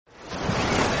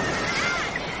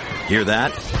Hear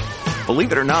that?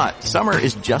 Believe it or not, summer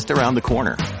is just around the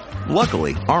corner.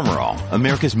 Luckily, Armor All,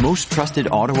 America's most trusted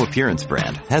auto appearance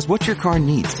brand, has what your car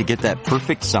needs to get that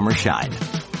perfect summer shine.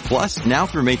 Plus, now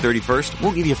through May 31st,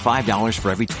 we'll give you $5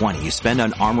 for every $20 you spend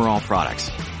on Armor All products.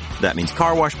 That means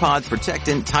car wash pods,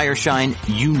 protectant, tire shine,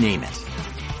 you name it.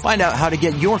 Find out how to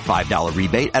get your $5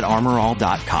 rebate at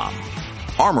armorall.com.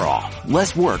 Armor All,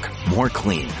 less work, more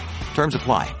clean. Terms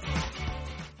apply.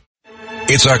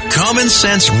 It's a common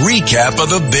sense recap of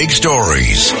the big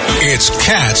stories. It's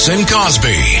Katz and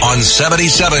Cosby on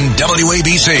 77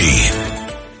 WABC.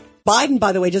 Biden,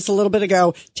 by the way, just a little bit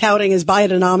ago, touting his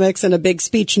Bidenomics in a big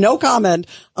speech. No comment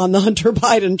on the Hunter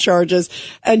Biden charges.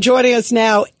 And joining us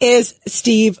now is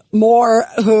Steve Moore,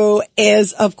 who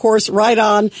is, of course, right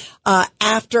on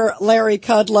after Larry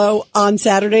Kudlow on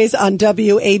Saturdays on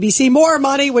WABC. More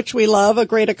Money, which we love, a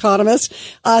great economist.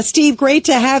 Steve, great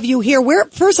to have you here.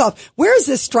 First off, where is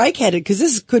this strike headed? Because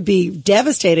this could be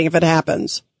devastating if it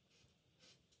happens.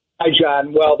 Hi,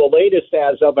 John. Well, the latest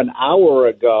as of an hour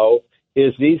ago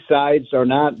is these sides are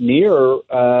not near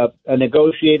a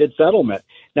negotiated settlement.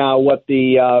 Now, what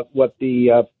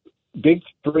the big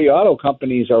three auto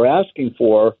companies are asking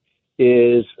for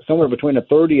is somewhere between a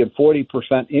 30 and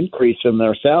 40% increase in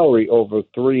their salary over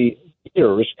 3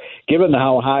 years. Given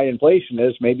how high inflation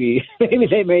is, maybe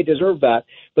they may deserve that.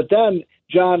 But then,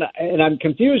 John, and I'm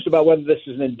confused about whether this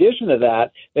is in addition to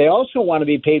that, they also want to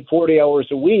be paid 40 hours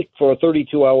a week for a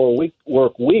 32-hour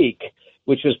work week,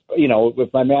 which is,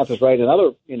 if my math is right, another,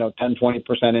 10,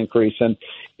 20% increase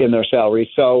in their salary.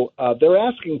 So they're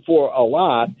asking for a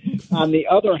lot. On the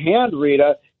other hand,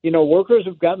 Rita, workers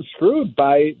have gotten screwed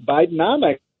by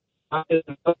Bidenomics,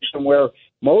 where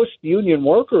most union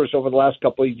workers over the last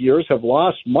couple of years have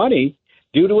lost money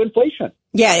due to inflation.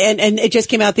 Yeah, and it just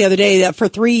came out the other day that for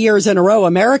 3 years in a row,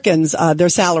 Americans, their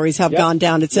salaries have gone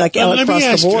down. It's like across the board. Let me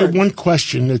ask you one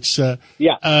question. It's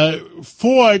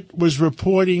Ford was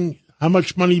reporting how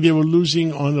much money they were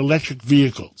losing on electric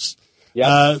vehicles.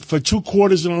 Yep. For 2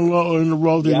 quarters in a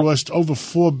row, they lost over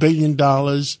 $4 billion.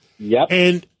 Yep.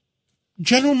 And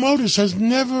General Motors has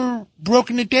never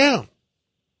broken it down.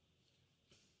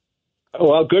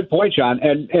 Well, good point, John.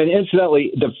 And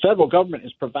incidentally, the federal government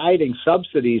is providing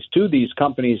subsidies to these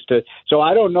companies so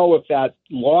I don't know if that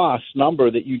loss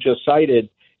number that you just cited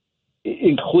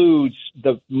includes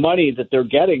the money that they're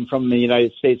getting from the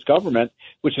United States government,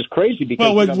 which is crazy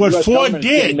because what Ford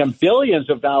did, them billions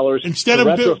of dollars instead of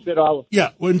retrofit all. Yeah,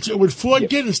 what Ford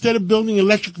did, instead of building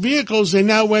electric vehicles, they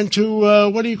now went to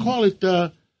what do you call it?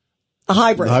 A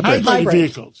hybrid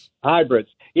vehicles. Hybrids.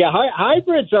 Yeah,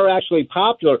 hybrids are actually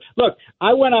popular. Look,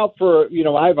 I went out for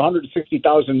I have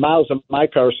 160,000 miles of my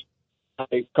car.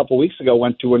 A couple of weeks ago,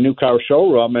 went to a new car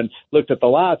showroom and looked at the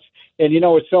lots, and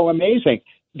it's so amazing.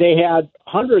 They had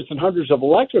hundreds and hundreds of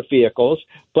electric vehicles,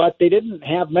 but they didn't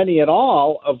have many at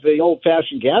all of the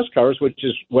old-fashioned gas cars, which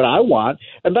is what I want.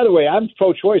 And by the way, I'm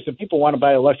pro-choice. If people want to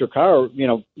buy an electric car,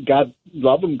 God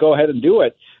love them, go ahead and do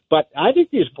it. But I think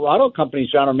these auto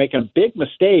companies, John, are making a big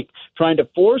mistake trying to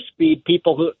force-feed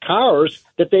people cars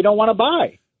that they don't want to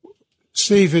buy.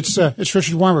 Steve, it's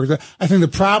Richard Weinberg. I think the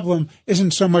problem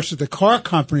isn't so much that the car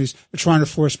companies are trying to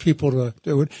force people to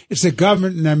do it. It's the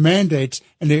government and their mandates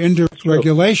and their indirect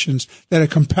regulations that are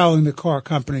compelling the car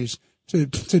companies to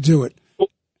do it. But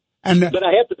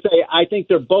I have to say, I think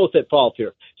they're both at fault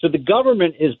here. So the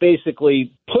government is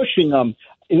basically pushing them,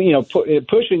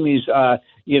 pushing these,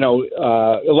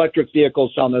 electric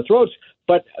vehicles down their throats.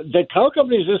 But the car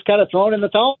companies just kind of throwing in the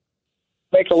towel,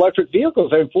 make electric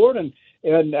vehicles. I mean, Ford and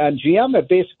GM have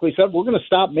basically said, we're going to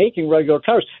stop making regular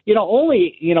cars.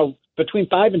 Only, between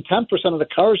 5 and 10% of the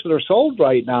cars that are sold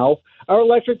right now are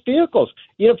electric vehicles.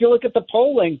 If you look at the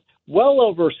polling, well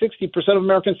over 60% of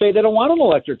Americans say they don't want an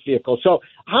electric vehicle. So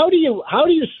how do you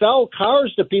sell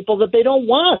cars to people that they don't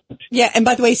want? Yeah, and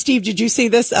by the way, Steve, did you see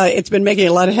this? It's been making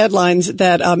a lot of headlines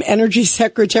that Energy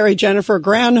Secretary Jennifer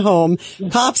Granholm,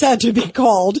 cops had to be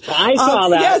called. I saw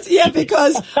that. Yes,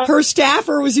 because her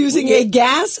staffer was using a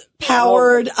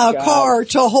gas-powered car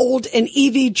to hold an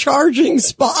EV charging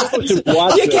spot. You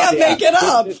can't make it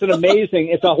up. It's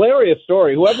a hilarious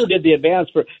story. Whoever did the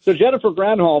so Jennifer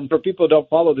Granholm, for people who don't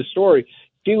follow the story,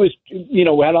 she was,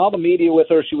 had all the media with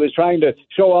her. She was trying to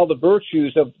show all the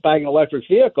virtues of buying an electric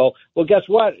vehicle. Well, guess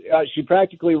what? She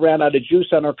practically ran out of juice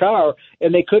on her car,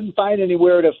 and they couldn't find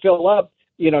anywhere to fill up,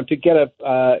 to get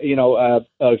a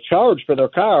charge for their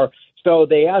car. So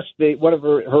they asked one of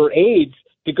her aides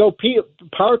to go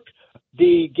park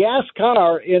the gas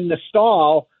car in the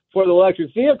stall for the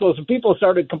electric vehicles, and people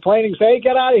started complaining, saying, hey,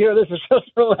 get out of here, this is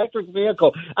just for electric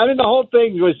vehicle. I mean, the whole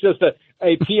thing was just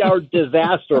a PR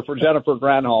disaster for Jennifer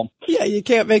Granholm. Yeah, you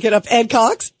can't make it up. Ed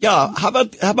Cox? Yeah, how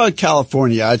about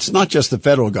California? It's not just the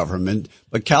federal government,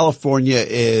 but California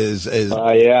is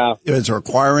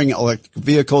requiring electric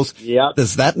vehicles. Yeah.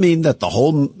 Does that mean that the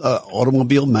whole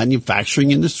automobile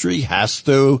manufacturing industry has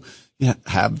to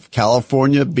have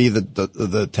California be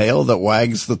the tail that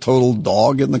wags the total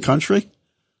dog in the country?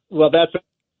 Well, that's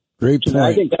great point.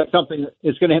 I think that's something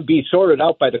that's going to be sorted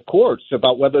out by the courts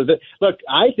about whether look,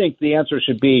 I think the answer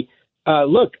should be,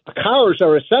 look, cars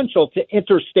are essential to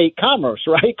interstate commerce,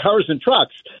 right? Cars and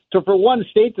trucks. So for one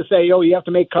state to say, oh, you have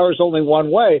to make cars only one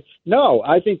way. No,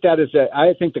 I think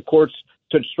I think the courts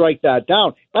should strike that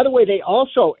down. By the way,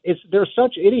 they're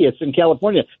such idiots in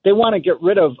California. They want to get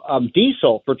rid of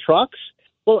diesel for trucks.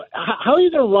 Well, how are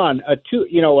you going to run a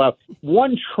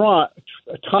 1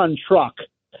 ton truck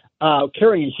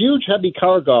carrying huge heavy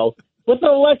cargo with an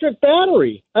electric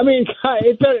battery? I mean,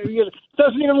 it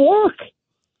doesn't even work.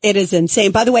 It is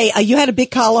insane. By the way, you had a big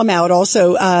column out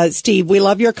also, Steve. We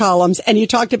love your columns. And you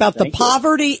talked about the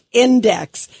poverty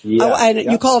index. Yeah,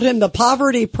 you called him the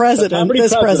poverty president,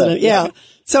 president. Yeah.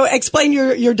 So explain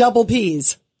your double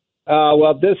Ps.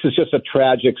 Well, this is just a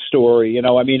tragic story,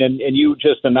 I mean, and you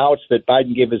just announced that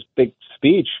Biden gave his big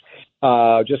speech,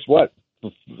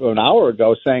 an hour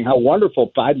ago, saying how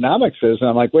wonderful Bidenomics is. And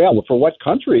I'm like, well, for what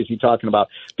country is he talking about?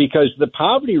 Because the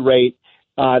poverty rate,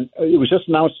 it was just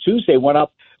announced Tuesday, went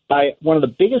up by one of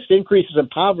the biggest increases in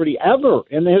poverty ever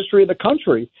in the history of the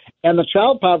country. And the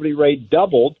child poverty rate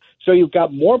doubled. So you've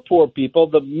got more poor people.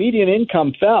 The median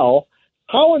income fell.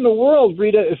 How in the world,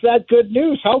 Rita, is that good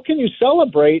news? How can you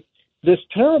celebrate this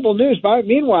terrible news?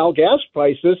 Meanwhile, gas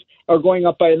prices are going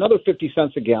up by another 50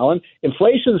 cents a gallon.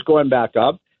 Inflation's going back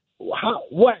up.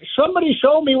 Somebody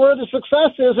show me where the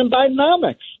success is in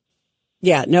Bidenomics.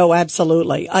 Yeah, no,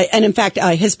 absolutely. And in fact,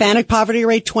 Hispanic poverty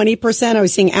rate, 20%. I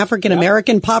was seeing African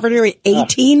American poverty rate,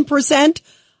 18%.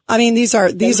 I mean, these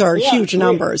are huge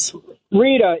numbers.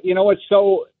 Rita, it's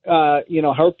so,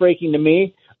 heartbreaking to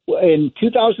me. In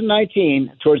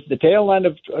 2019, towards the tail end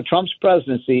of Trump's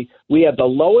presidency, we had the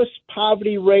lowest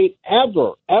poverty rate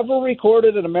ever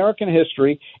recorded in American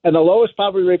history, and the lowest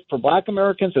poverty rate for Black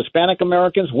Americans, Hispanic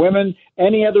Americans, women,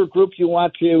 any other group you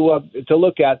want to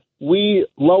look at. We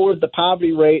lowered the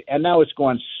poverty rate, and now it's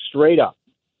going straight up.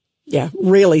 Yeah,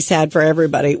 really sad for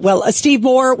everybody. Well, Steve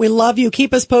Moore, we love you.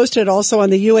 Keep us posted also on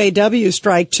the UAW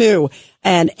strike too,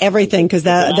 and everything, because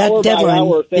that deadline.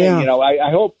 Hour thing, yeah.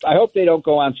 I hope they don't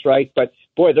go on strike, but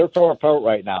boy, they're far apart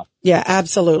right now. Yeah,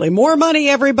 absolutely. More money,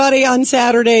 everybody, on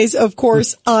Saturdays, of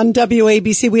course, on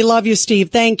WABC. We love you, Steve.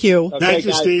 Thank you. Okay, Thank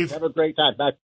you, guys, Steve. Have a great time. Bye.